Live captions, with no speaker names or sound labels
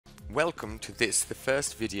Welcome to this, the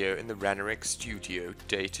first video in the Ranorex Studio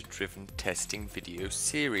data-driven testing video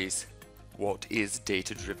series. What is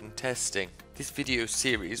data-driven testing? This video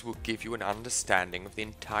series will give you an understanding of the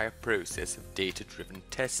entire process of data-driven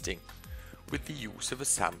testing with the use of a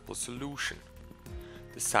sample solution.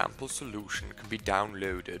 The sample solution can be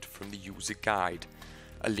downloaded from the user guide,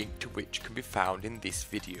 a link to which can be found in this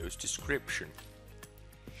video's description.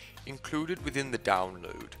 Included within the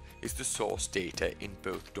download is the source data in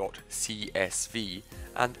both .csv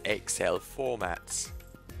and Excel formats.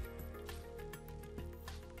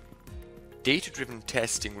 Data-driven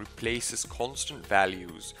testing replaces constant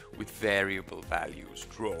values with variable values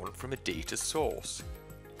drawn from a data source.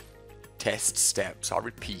 Test steps are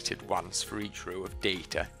repeated once for each row of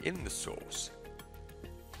data in the source.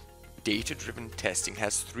 Data-driven testing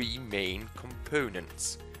has three main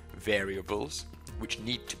components: variables, which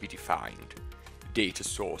need to be defined, data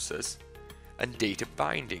sources, and data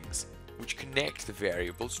bindings, which connect the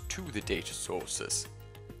variables to the data sources.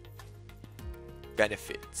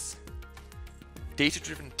 Benefits.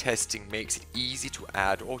 Data-driven testing makes it easy to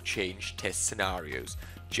add or change test scenarios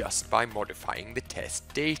just by modifying the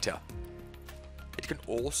test data. It can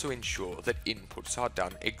also ensure that inputs are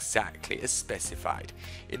done exactly as specified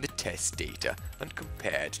in the test data and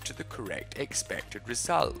compared to the correct expected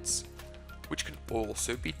results, which can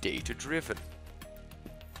also be data-driven.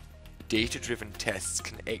 Data-driven tests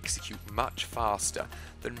can execute much faster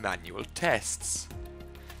than manual tests,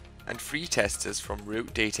 and free testers from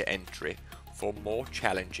rote data entry for more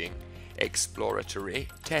challenging, exploratory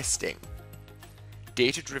testing.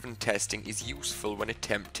 Data-driven testing is useful when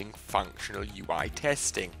attempting functional UI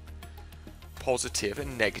testing, positive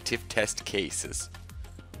and negative test cases,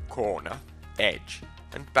 corner, edge,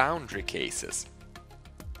 and boundary cases.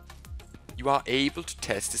 You are able to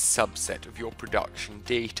test a subset of your production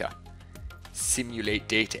data, simulate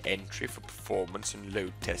data entry for performance and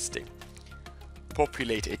load testing,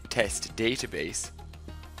 populate a test database,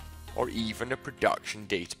 or even a production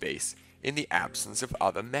database in the absence of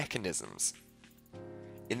other mechanisms.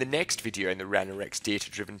 In the next video in the Ranorex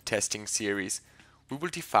data-driven testing series, we will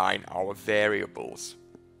define our variables.